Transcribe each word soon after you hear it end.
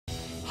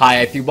Hi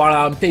everyone,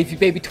 I'm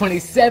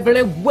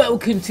DavyBaby27 and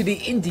welcome to the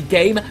indie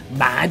game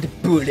Mad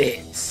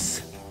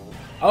Bullets.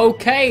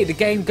 Okay, the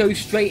game goes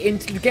straight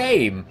into the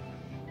game.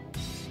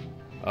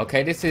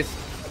 Okay, this is...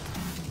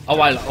 Oh,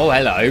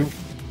 hello.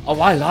 Oh,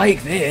 I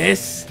like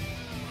this.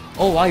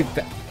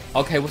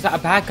 Okay, was that a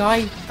bad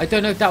guy? I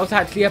don't know if that was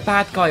actually a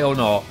bad guy or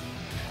not.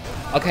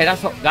 Okay,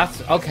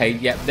 okay,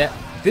 yeah,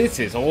 this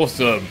is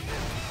awesome.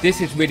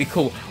 This is really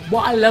cool.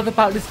 What I love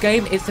about this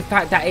game is the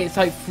fact that it's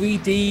like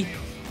 3D.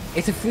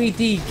 It's a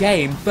 3D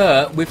game,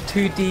 but with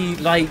 2D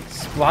like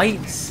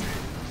sprites,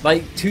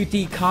 like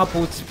 2D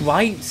cardboard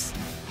sprites.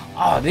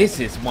 Oh, this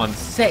is one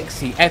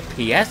sexy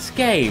FPS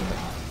game.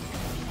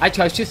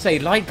 Actually, I should say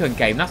light gun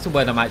game. That's the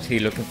word I'm actually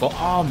looking for.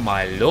 Oh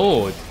my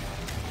lord.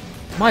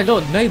 My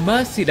lord, no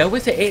mercy though,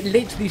 is it? It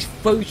literally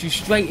throws you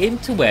straight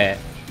into it.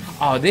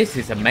 Oh, this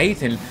is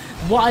amazing.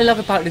 What I love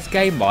about this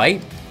game,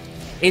 right,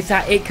 is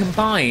that it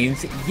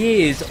combines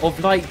years of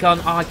light gun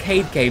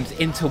arcade games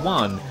into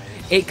one.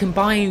 It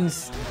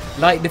combines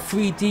like the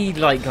 3D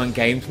light gun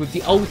games with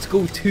the old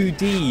school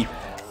 2D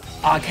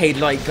arcade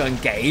light gun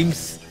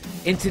games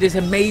into this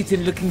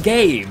amazing looking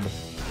game.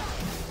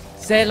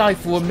 Stay alive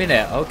for a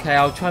minute. Okay,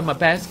 I'll try my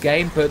best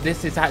game, but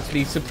this is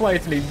actually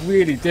surprisingly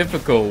really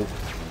difficult.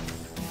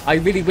 I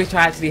really wish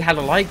I actually had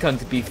a light gun,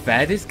 to be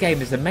fair. This game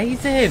is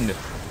amazing.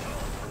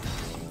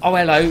 Oh,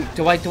 hello.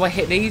 Do I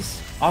hit these?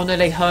 Oh no,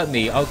 they hurt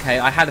me. Okay,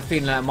 I had a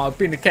feeling that might have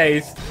been the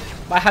case.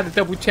 But I had to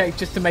double check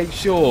just to make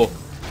sure.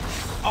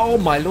 Oh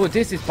my lord,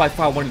 this is by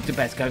far one of the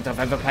best games I've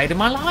ever played in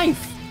my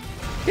life.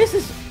 This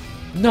is...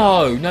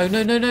 No.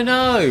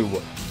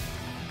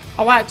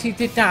 Oh, I actually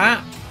did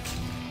that.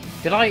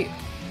 Did I?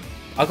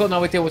 I got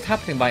no idea what's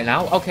happening right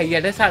now. Okay, yeah,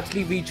 let's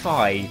actually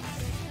retry.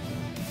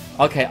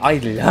 Okay, I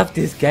love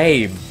this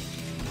game.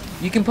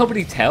 You can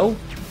probably tell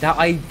that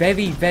I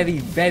very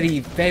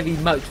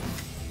much...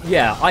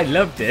 Yeah, I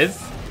love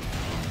this.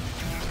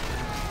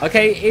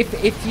 Okay,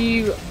 if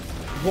you...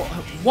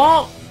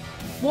 What?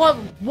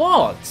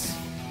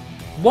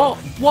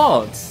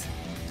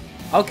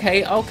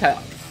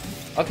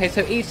 Okay,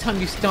 so each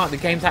time you start, the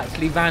game's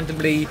actually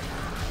randomly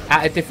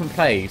at a different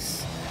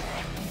place.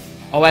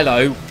 Oh,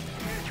 hello.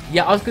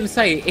 Yeah, I was going to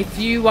say, if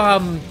you,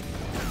 I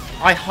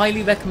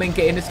highly recommend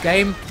getting this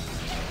game.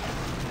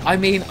 I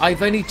mean,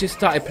 I've only just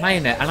started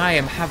playing it, and I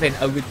am having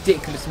a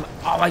ridiculous...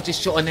 Oh, I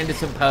just shot an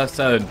innocent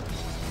person.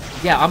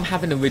 Yeah, I'm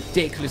having a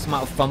ridiculous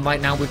amount of fun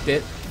right now with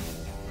it.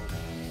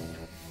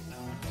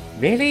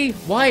 Really?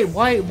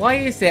 Why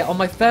is it on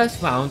my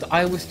first round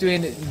I was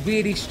doing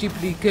really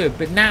stupidly good,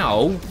 but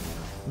now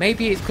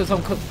maybe it's because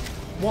I'm...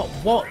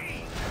 What?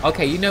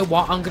 Okay, you know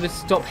what? I'm going to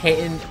stop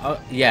hitting...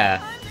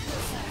 yeah.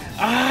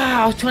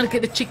 Ah, I was trying to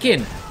get the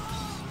chicken.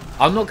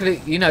 I'm not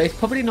going to... You know, it's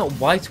probably not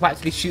wise to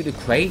actually shoot the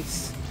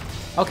crates.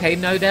 Okay,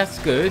 no, that's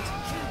good.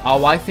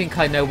 Oh, I think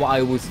I know what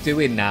I was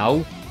doing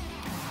now.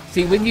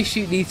 See, when you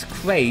shoot these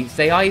crates,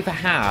 they either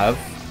have,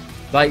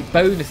 like,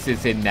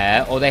 bonuses in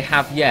there, or they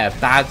have, yeah,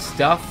 bad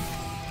stuff.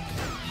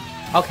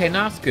 Okay,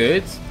 now that's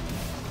good.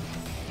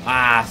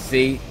 Ah,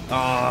 see?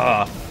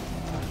 Ah.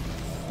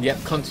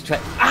 Yep,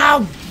 concentrate.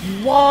 Ow!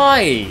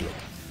 Why?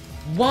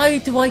 Why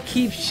do I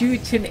keep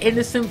shooting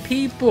innocent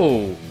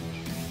people?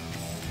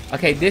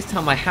 Okay, this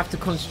time I have to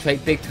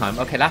concentrate big time.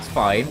 Okay, that's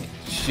fine.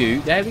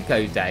 Shoot. There we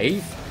go,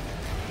 Dave.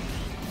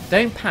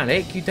 Don't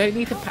panic. You don't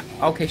need to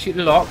okay, shoot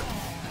the lock.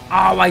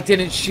 Oh, I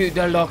didn't shoot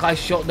the lock. I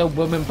shot the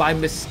woman by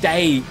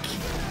mistake.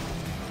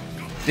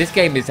 This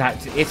game is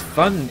actually... It's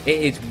fun. It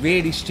is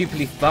really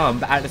stupidly fun,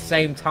 but at the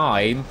same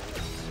time,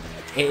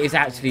 it is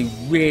actually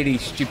really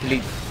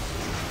stupidly...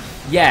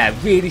 Yeah,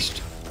 really...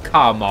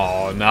 Come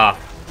on.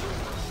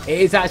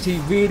 It is actually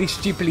really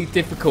stupidly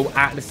difficult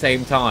at the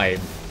same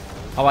time.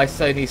 Oh, I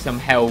so need some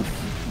help.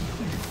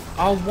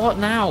 Oh, what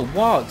now?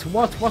 What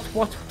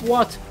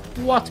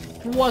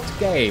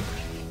game?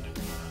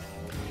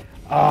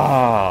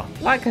 Ah,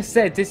 like I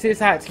said, this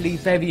is actually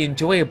very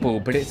enjoyable,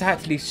 but it's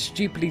actually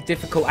stupidly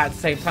difficult at the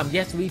same time.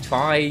 Yes, we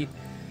try.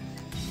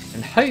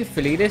 And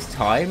hopefully this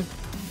time...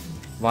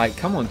 Right,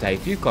 come on,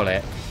 Dave, you've got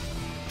it.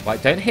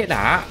 Right, don't hit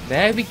that.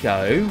 There we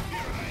go.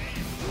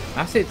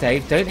 That's it,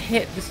 Dave. Don't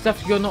hit the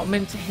stuff you're not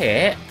meant to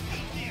hit.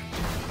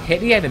 Hit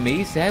the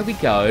enemies. There we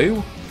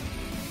go.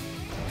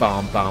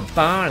 Bum, bum,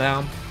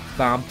 ba-dum.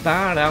 Bum,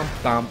 ba-dum,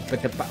 bum.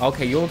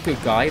 Okay, you're a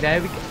good guy.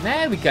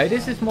 There we go.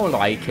 This is more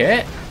like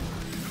it.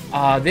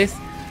 This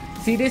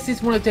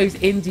is one of those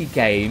indie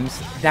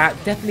games that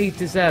definitely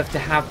deserve to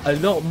have a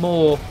lot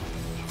more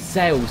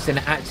sales than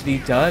it actually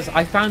does.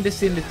 I found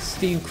this in the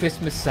Steam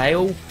Christmas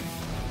sale.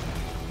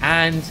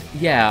 And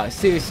yeah,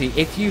 seriously,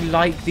 if you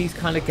like these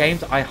kind of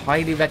games, I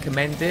highly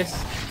recommend this.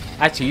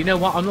 Actually, you know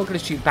what? I'm not going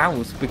to shoot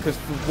barrels because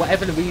for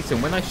whatever the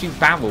reason, when I shoot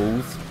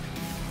barrels,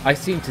 I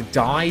seem to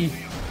die.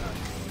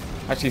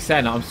 Actually,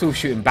 saying that, I'm still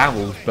shooting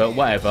barrels, but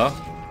whatever.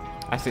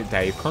 That's it,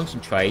 Dave.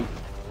 Concentrate.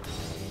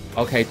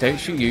 Okay, don't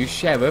shoot you,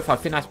 Sheriff. I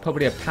think that's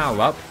probably a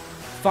power-up.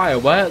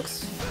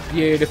 Fireworks.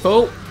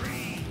 Beautiful.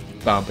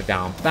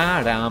 Bum-ba-dum,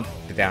 ba-dum,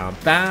 ba-dum,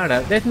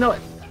 ba-dum. There's not...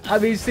 I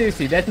mean,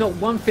 seriously, there's not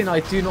one thing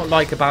I do not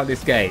like about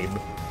this game.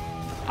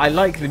 I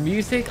like the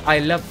music. I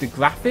love the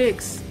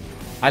graphics.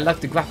 I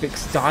love the graphic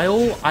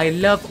style. I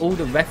love all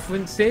the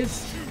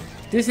references.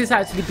 This has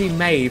actually been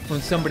made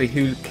from somebody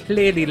who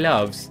clearly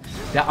loves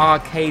the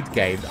arcade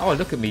games. Oh,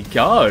 look at me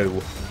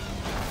go.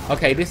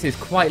 Okay, this is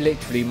quite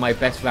literally my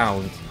best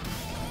round.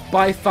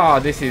 By far,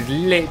 this is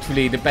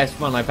literally the best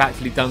run I've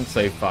actually done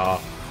so far.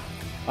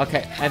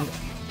 Okay, and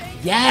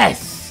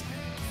yes!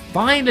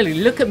 Finally,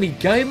 look at me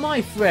go,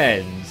 my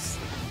friends.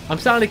 I'm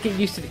starting to get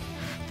used to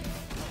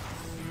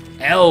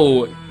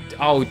Oh,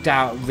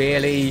 doubt,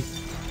 really?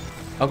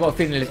 I've got a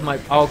feeling this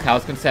might... Oh, okay, I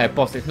was going to say a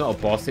boss. It's not a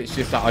boss. It's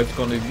just that I've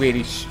gone a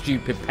really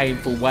stupid,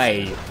 painful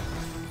way.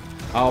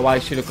 Oh, I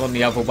should have gone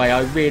the other way.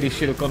 I really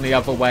should have gone the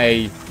other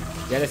way.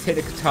 Yeah, let's hit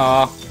the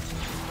guitar.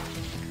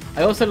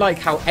 I also like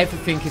how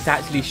everything is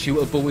actually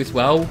shootable as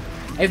well.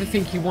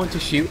 Everything you want to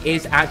shoot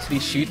is actually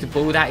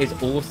shootable. That is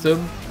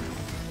awesome.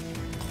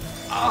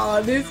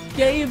 Oh, this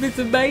game is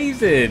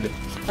amazing.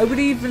 I would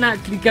even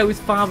actually go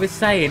as far as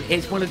saying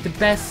it's one of the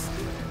best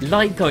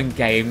light gun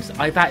games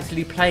I've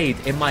actually played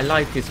in my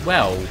life as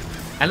well.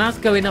 And that's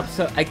going up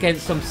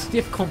against some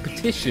stiff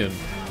competition.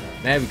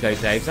 There we go,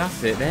 Dave.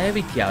 That's it. There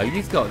we go.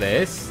 You've got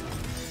this.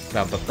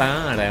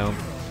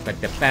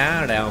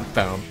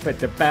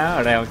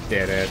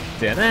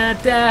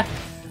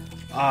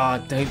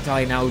 Oh, don't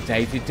die now,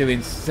 Dave. You're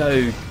doing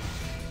so...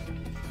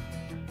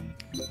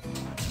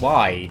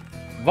 Why?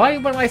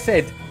 Right when I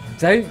said,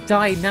 don't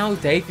die now,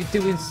 Dave, you're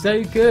doing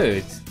so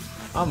good.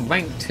 I'm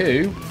rank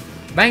 2.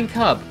 Rank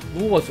up.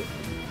 Wars.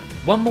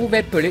 1 more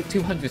red bullet,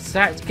 200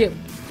 sacks. Get...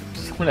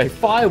 no,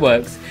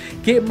 fireworks.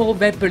 Get more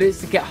red bullets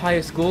to get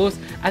higher scores.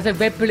 As a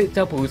red bullet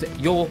doubles,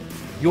 your...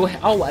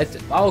 Oh,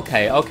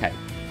 okay.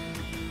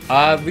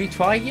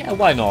 Retry? Yeah,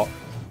 why not?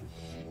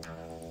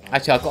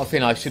 Actually, I've got a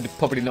feeling I should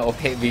probably not have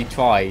hit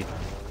retry.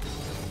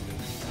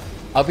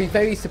 I'll be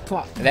very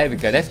surprised. There we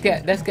go. Let's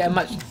get a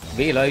match.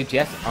 Reload.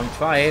 Yes, I'm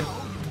trying.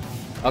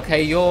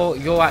 Okay,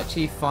 you're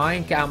actually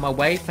fine. Get out of my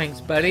way.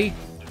 Thanks, buddy.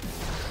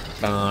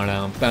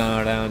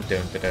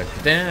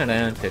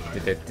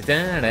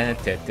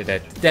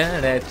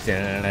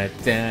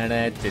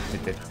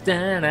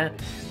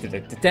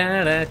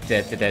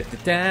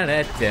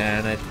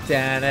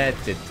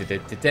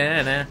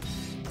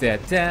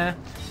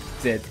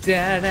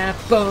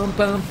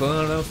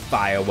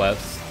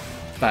 Fireworks.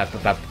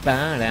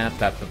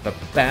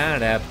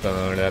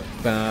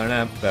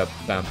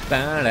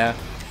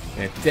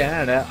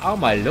 Oh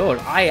my lord,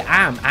 I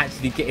am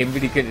actually getting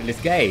really good at this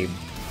game.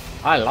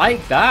 I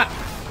like that.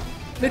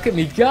 Look at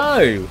me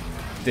go.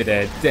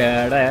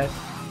 I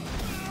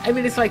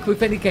mean, it's like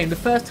with any game, the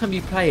first time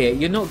you play it,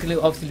 you're not going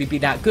to obviously be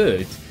that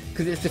good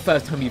because it's the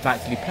first time you've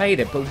actually played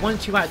it. But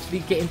once you actually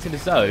get into the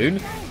zone,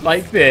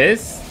 like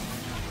this,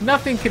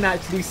 nothing can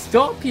actually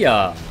stop you.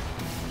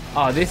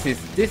 Oh,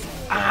 this.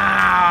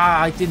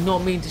 Ah, I did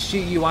not mean to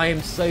shoot you. I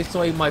am so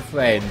sorry, my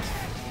friend.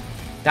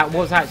 That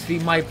was actually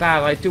my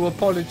bad. I do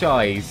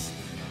apologise.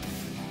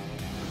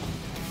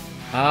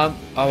 Oh,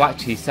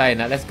 actually, saying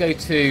that, let's go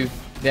to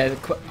the...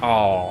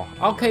 Oh,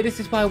 okay, this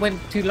is where I went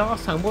to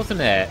last time,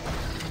 wasn't it?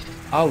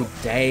 Oh,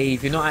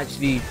 Dave, you're not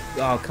actually...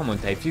 Oh, come on,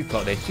 Dave, you've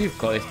got this. You've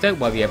got this. Don't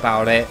worry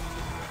about it.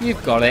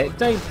 You've got it.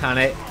 Don't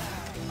panic.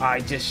 I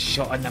just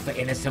shot another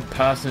innocent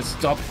person.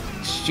 Stop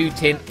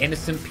shooting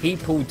innocent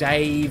people,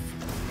 Dave.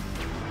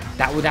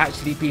 That would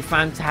actually be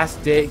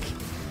fantastic.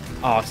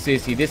 Oh,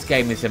 seriously, this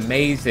game is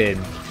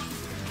amazing.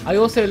 I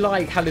also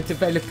like how the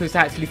developers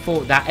actually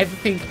thought that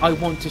everything I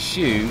want to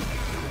shoot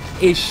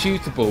is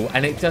shootable,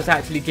 and it does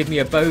actually give me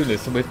a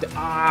bonus with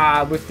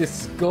the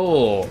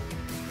score.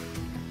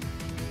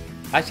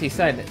 Actually,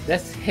 saying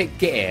let's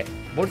get it.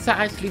 What does that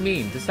actually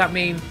mean? Does that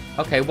mean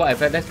okay?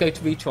 Whatever. Let's go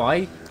to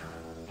retry.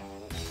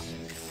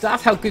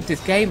 That's how good this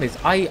game is.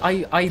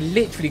 I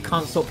literally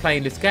can't stop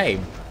playing this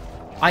game.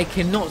 I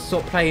cannot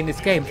stop playing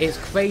this game. It's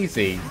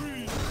crazy.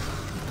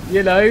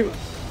 You know,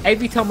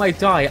 every time I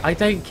die, I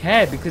don't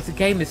care because the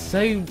game is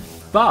so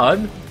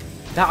fun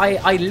that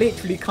I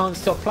literally can't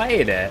stop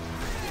playing it.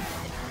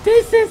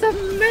 This is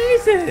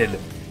amazing.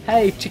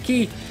 Hey,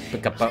 Chicky.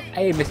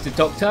 Hey, Mr.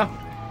 Doctor.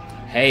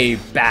 Hey,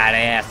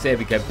 badass. There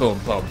we go. Boom,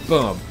 boom,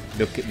 boom.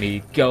 Look at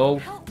me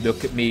go.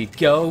 Look at me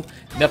go.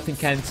 Nothing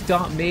can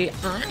stop me.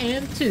 I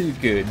am too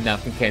good.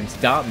 Nothing can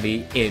stop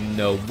me in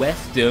the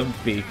Western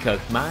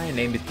because my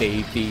name is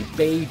Davey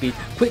Baby.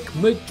 Quick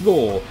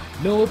withdraw.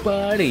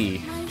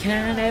 Nobody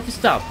can ever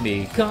stop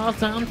me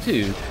cause I'm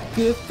too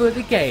good for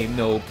the game.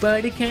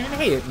 Nobody can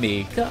hit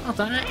me cause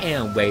I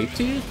am way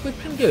too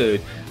freaking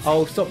good.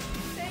 Oh, stop.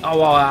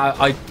 Oh,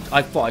 I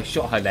thought I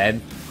shot her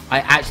then. I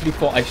actually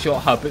thought I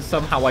shot her, but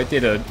somehow I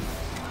didn't.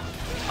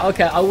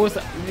 Okay, I was...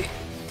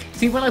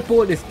 See, when I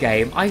bought this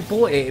game, I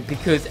bought it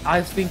because I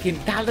was thinking,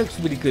 that looks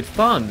really good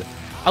fun.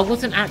 I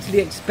wasn't actually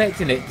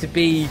expecting it to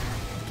be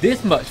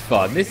this much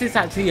fun. This is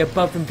actually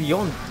above and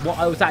beyond what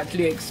I was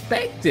actually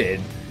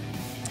expecting.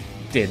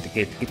 I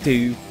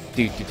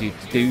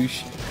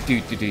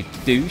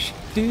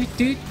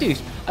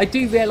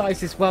do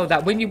realise as well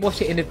that when you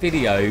watch it in a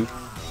video,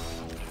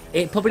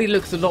 it probably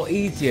looks a lot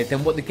easier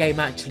than what the game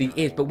actually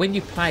is. But when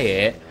you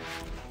play it,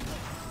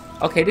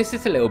 Okay, this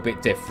is a little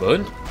bit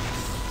different.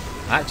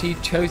 I actually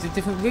chose a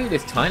different route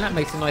this time. That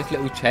makes a nice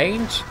little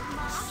change.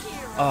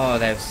 Oh,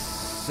 there's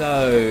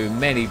so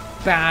many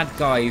bad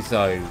guys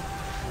though.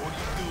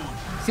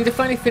 See, the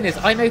funny thing is,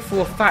 I know for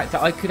a fact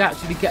that I could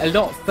actually get a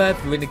lot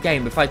further in the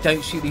game if I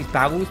don't shoot these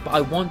barrels, but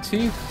I want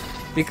to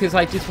because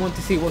I just want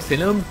to see what's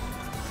in them.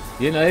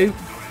 You know,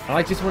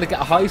 I just want to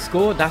get a high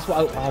score. That's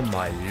what oh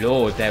my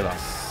lord, there are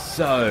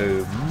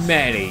so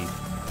many.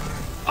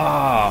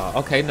 Ah,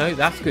 okay, no,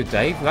 that's good,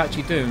 Dave. We're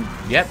actually doing,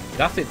 yep,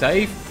 that's it,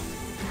 Dave.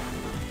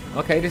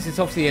 Okay, this is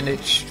obviously an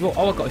extra...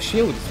 Oh, I got a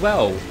shield as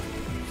well.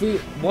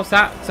 What's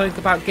that? Something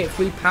about get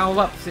 3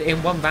 power-ups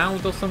in 1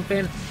 round or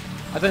something?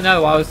 I don't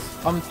know.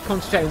 I'm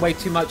concentrating way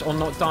too much on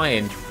not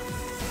dying.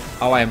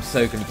 Oh, I am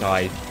so gonna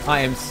die.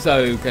 I am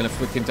so gonna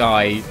freaking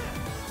die.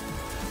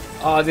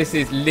 Oh, this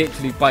is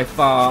literally by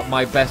far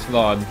my best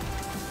run.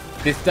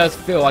 This does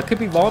feel... I could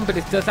be wrong, but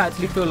this does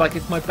actually feel like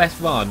it's my best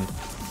run.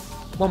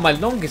 Well, my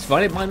longest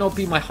run. It might not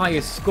be my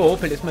highest score,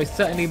 but it's most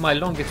certainly my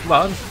longest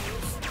run.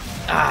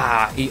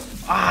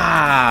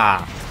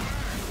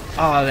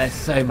 Oh, there's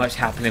so much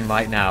happening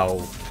right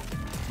now.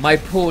 My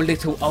poor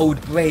little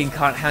old brain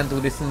can't handle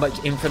this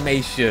much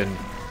information.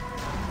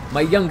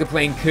 My younger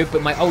brain could,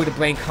 but my older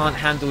brain can't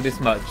handle this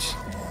much.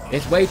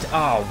 It's way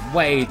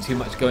too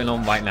much going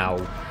on right now.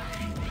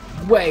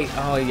 Wait,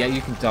 oh yeah,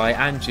 you can die,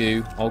 and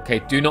you. Okay,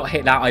 do not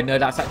hit that. I know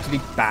that's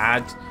actually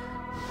bad.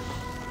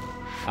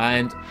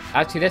 And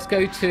actually, let's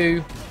go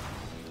to,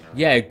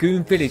 yeah,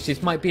 Goon Village.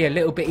 This might be a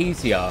little bit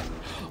easier.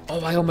 Oh,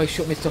 I almost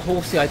shot Mr.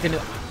 Horsey. I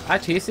didn't...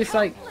 Actually, is this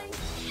like...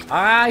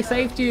 I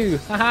saved you.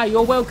 Haha,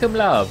 you're welcome,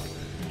 love.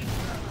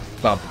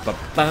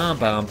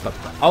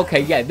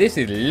 Okay, yeah, this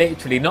is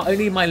literally not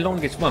only my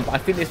longest run, but I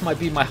think this might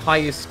be my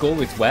highest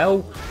score as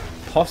well.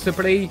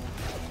 Possibly.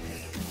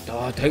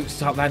 Oh, don't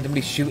start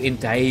randomly shooting,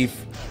 Dave.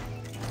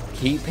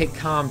 Keep it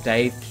calm,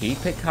 Dave.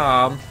 Keep it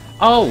calm.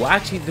 Oh,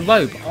 actually, the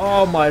rope.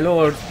 Oh, my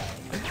lord.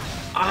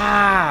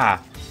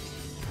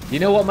 You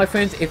know what, my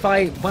friends?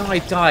 When I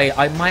die,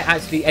 I might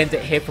actually end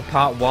it here for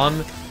part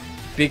 1.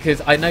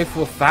 Because I know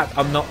for a fact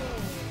I'm not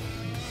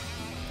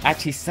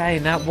actually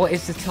saying that. What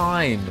is the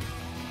time?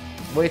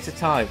 What is the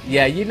time?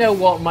 Yeah, you know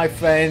what, my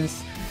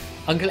friends?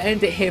 I'm going to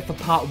end it here for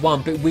part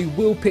 1, but we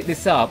will pick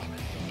this up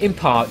in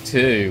part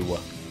 2.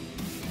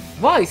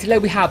 Right, so there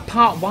we have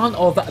part 1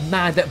 of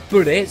Mad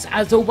Bullets.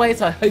 As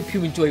always, I hope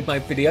you enjoyed my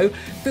video.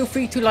 Feel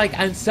free to like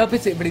and sub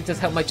as it really does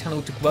help my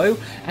channel to grow.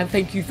 And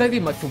thank you very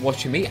much for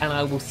watching me, and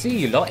I will see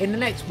you lot in the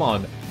next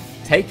one.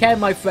 Take care,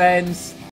 my friends.